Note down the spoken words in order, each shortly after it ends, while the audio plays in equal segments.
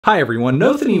Hi everyone,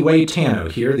 Nothony Way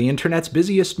Tano here, the internet's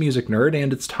busiest music nerd,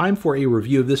 and it's time for a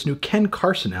review of this new Ken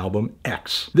Carson album,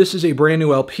 X. This is a brand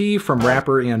new LP from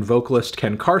rapper and vocalist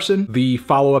Ken Carson, the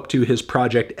follow-up to his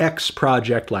Project X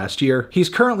project last year. He's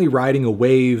currently riding a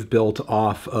wave built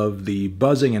off of the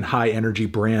buzzing and high-energy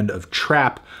brand of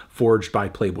trap forged by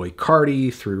Playboi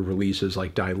Carti through releases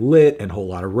like Die Lit and Whole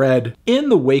Lotta Red. In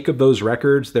the wake of those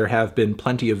records, there have been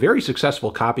plenty of very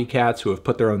successful copycats who have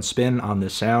put their own spin on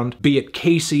this sound, be it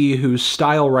Casey, whose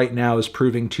style right now is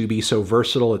proving to be so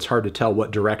versatile it's hard to tell what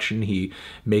direction he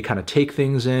may kind of take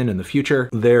things in the future.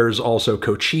 There's also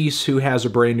Cochise, who has a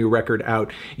brand new record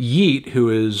out, Yeet, who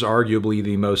is arguably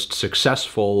the most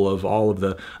successful of all of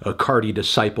the Carti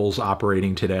disciples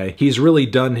operating today. He's really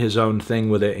done his own thing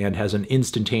with it and has an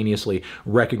instantaneously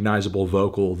recognizable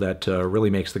vocal that really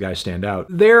makes the guy stand out.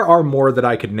 There are more that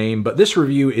I could name, but this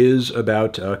review is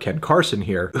about Ken Carson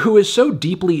here, who is so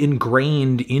deeply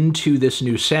ingrained into this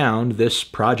new sound. This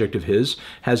project of his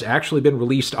has actually been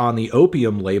released on the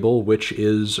OPIUM label, which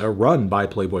is run by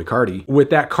Playboi Carti. With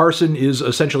that, Carson is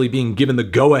essentially being given the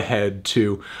go-ahead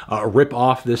to rip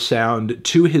off this sound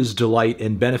to his delight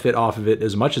and benefit off of it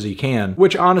as much as he can,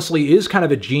 which honestly is kind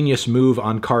of a genius move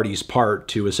on Carti's part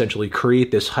to essentially create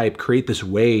this hype, create this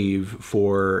wave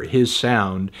for his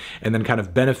sound, and then kind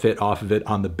of benefit off of it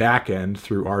on the back end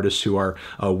through artists who are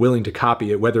willing to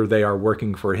copy it, whether they are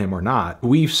working for him or not.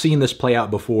 We've seen this play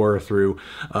out before through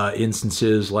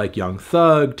instances like Young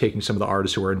Thug, taking some of the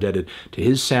artists who are indebted to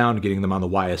his sound, getting them on the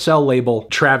YSL label.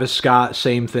 Travis Scott,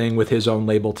 same thing with his own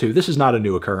label too. This is not a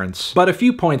new occurrence. But a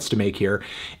few points to make here.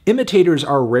 Imitators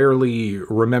are rarely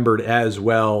remembered as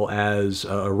well as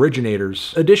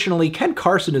originators. Additionally, Ken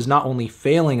Carson is not only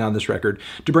failing on this record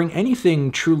to bring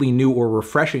anything truly new or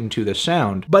refreshing to the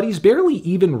sound, but he's barely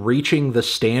even reaching the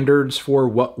standards for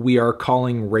what we are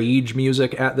calling rage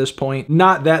music at this point.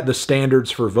 Not that the standards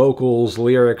for vocals,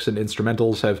 lyrics, and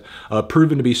instrumentals have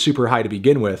proven to be super high to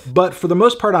begin with, but for the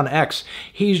most part on X,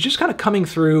 he's just kind of coming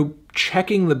through,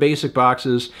 checking the basic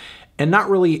boxes, and not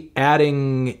really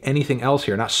adding anything else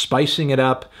here, not spicing it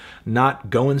up,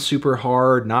 not going super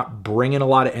hard, not bringing a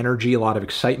lot of energy, a lot of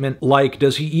excitement. Like,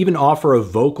 does he even offer a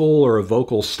vocal or a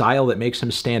vocal style that makes him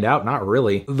stand out? Not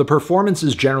really. The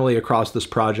performances generally across this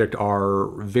project are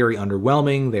very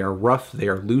underwhelming. They are rough, they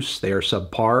are loose, they are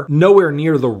subpar. Nowhere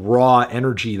near the raw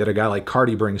energy that a guy like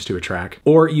Carti brings to a track,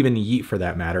 or even Yeet for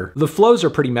that matter. The flows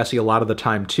are pretty messy a lot of the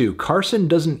time too. Carson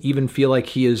doesn't even feel like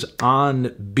he is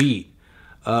on beat.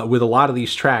 With a lot of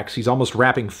these tracks, he's almost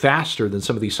rapping faster than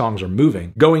some of these songs are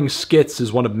moving. Going Skits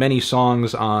is one of many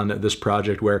songs on this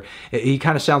project where he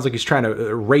kind of sounds like he's trying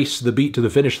to race the beat to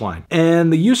the finish line.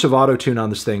 And the use of autotune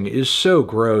on this thing is so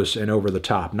gross and over the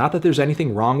top. Not that there's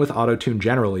anything wrong with autotune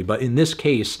generally, but in this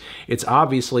case, it's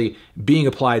obviously being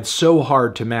applied so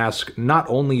hard to mask not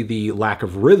only the lack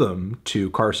of rhythm to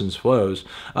Carson's flows,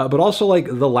 but also like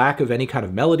the lack of any kind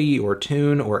of melody or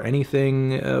tune or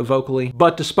anything vocally.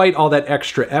 But despite all that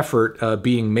extra effort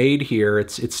being made here,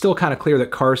 it's still kind of clear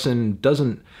that Carson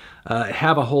doesn't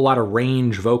have a whole lot of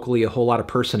range vocally, a whole lot of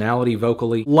personality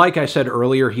vocally. Like I said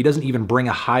earlier, he doesn't even bring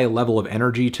a high level of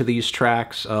energy to these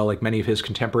tracks like many of his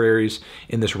contemporaries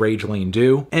in this rage lane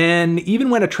do. And even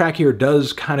when a track here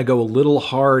does kind of go a little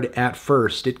hard at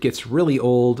first, it gets really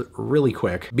old really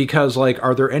quick. Because like,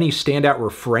 are there any standout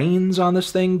refrains on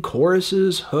this thing?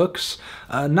 Choruses? Hooks?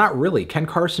 Not really. Ken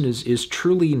Carson is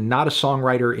truly not a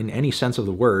songwriter in any sense of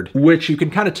the word, which you can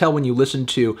kind of tell when you listen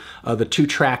to the two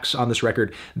tracks on this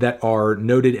record that are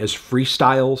noted as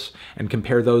freestyles and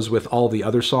compare those with all the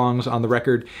other songs on the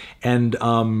record. And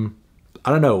I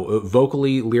don't know,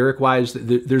 vocally, lyric-wise,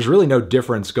 there's really no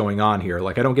difference going on here.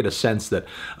 Like, I don't get a sense that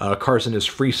Carson has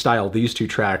freestyled these two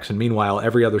tracks, and meanwhile,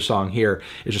 every other song here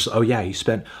is just, oh yeah, he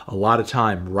spent a lot of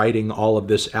time writing all of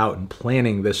this out and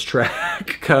planning this track.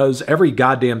 Because every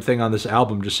goddamn thing on this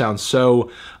album just sounds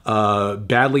so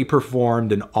badly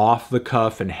performed and off the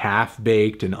cuff and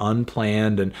half-baked and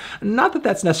unplanned. And not that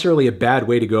that's necessarily a bad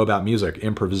way to go about music.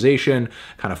 Improvisation,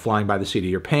 kind of flying by the seat of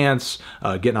your pants,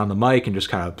 getting on the mic and just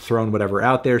kind of throwing whatever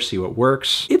out there, see what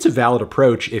works. It's a valid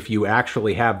approach if you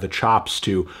actually have the chops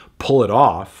to pull it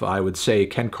off. I would say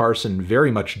Ken Carson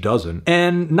very much doesn't.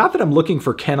 And not that I'm looking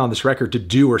for Ken on this record to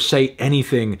do or say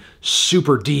anything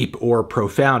super deep or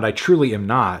profound. I truly am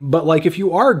not. But like, if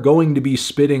you are going to be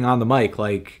spitting on the mic,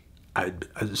 like,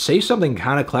 say something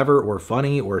kind of clever or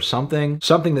funny or something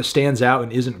that stands out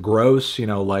and isn't gross, you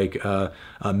know, like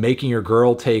making your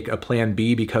girl take a plan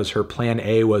B because her plan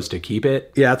A was to keep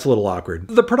it. Yeah, it's a little awkward.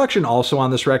 The production also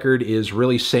on this record is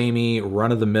really samey,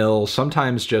 run-of-the-mill,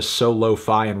 sometimes just so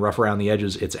lo-fi and rough around the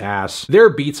edges it's ass. There are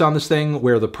beats on this thing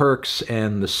where the perks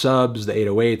and the subs, the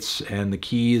 808s, and the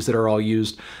keys that are all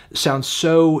used sound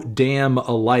so damn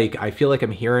alike. I feel like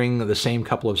I'm hearing the same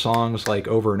couple of songs like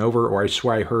over and over, or I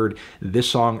swear I heard this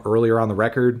song earlier on the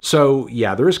record. So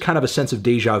yeah, there is kind of a sense of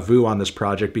deja vu on this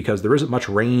project because there isn't much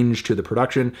range to the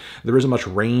production. There isn't much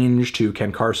range to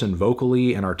Ken Carson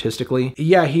vocally and artistically.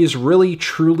 Yeah, he is really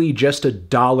truly just a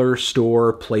dollar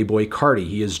store Playboy Carti.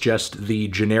 He is just the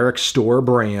generic store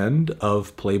brand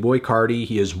of Playboy Carti.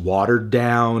 He is watered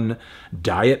down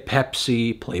Diet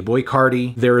Pepsi Playboy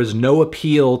Carti. There is no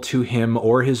appeal to him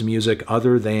or his music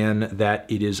other than that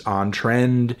it is on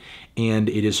trend and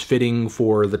it is fitting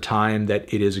for the time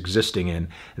that it is existing in.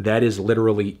 That is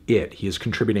literally it. He is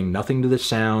contributing nothing to this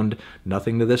sound,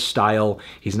 nothing to this style.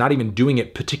 He's not even doing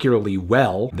it particularly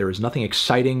well. There is nothing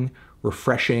exciting,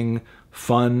 refreshing,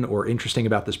 fun, or interesting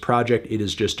about this project. It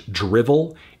is just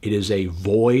drivel. It is a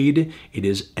void. It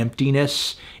is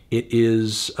emptiness. It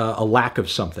is a lack of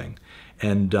something.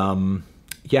 And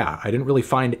yeah, I didn't really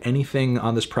find anything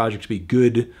on this project to be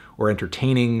good or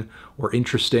entertaining or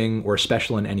interesting or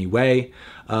special in any way.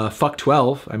 Fuck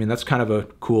 12. I mean, that's kind of a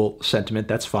cool sentiment.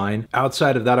 That's fine.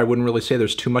 Outside of that, I wouldn't really say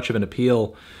there's too much of an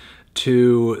appeal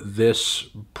to this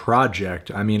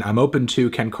project. I mean, I'm open to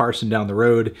Ken Carson down the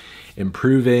road,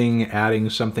 improving, adding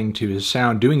something to his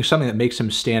sound, doing something that makes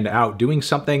him stand out, doing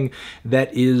something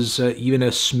that is even a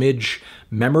smidge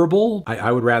memorable.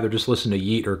 I would rather just listen to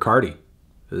Yeet or Carti.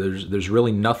 There's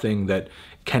really nothing that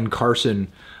Ken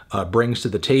Carson brings to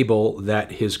the table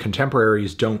that his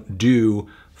contemporaries don't do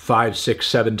 5, 6,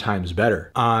 7 times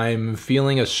better. I'm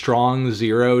feeling a strong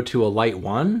 0 to a light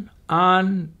 1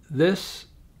 on this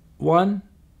one.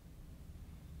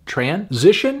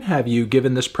 Transition. Have you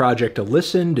given this project a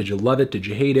listen? Did you love it? Did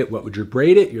you hate it? What would you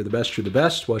rate it? You're the best, you're the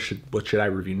best. What should I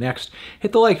review next?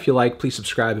 Hit the like if you like. Please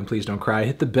subscribe and please don't cry.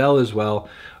 Hit the bell as well.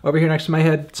 Over here next to my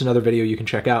head, it's another video you can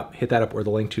check out. Hit that up or the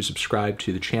link to subscribe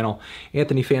to the channel.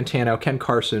 Anthony Fantano, Ken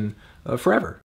Carson, forever.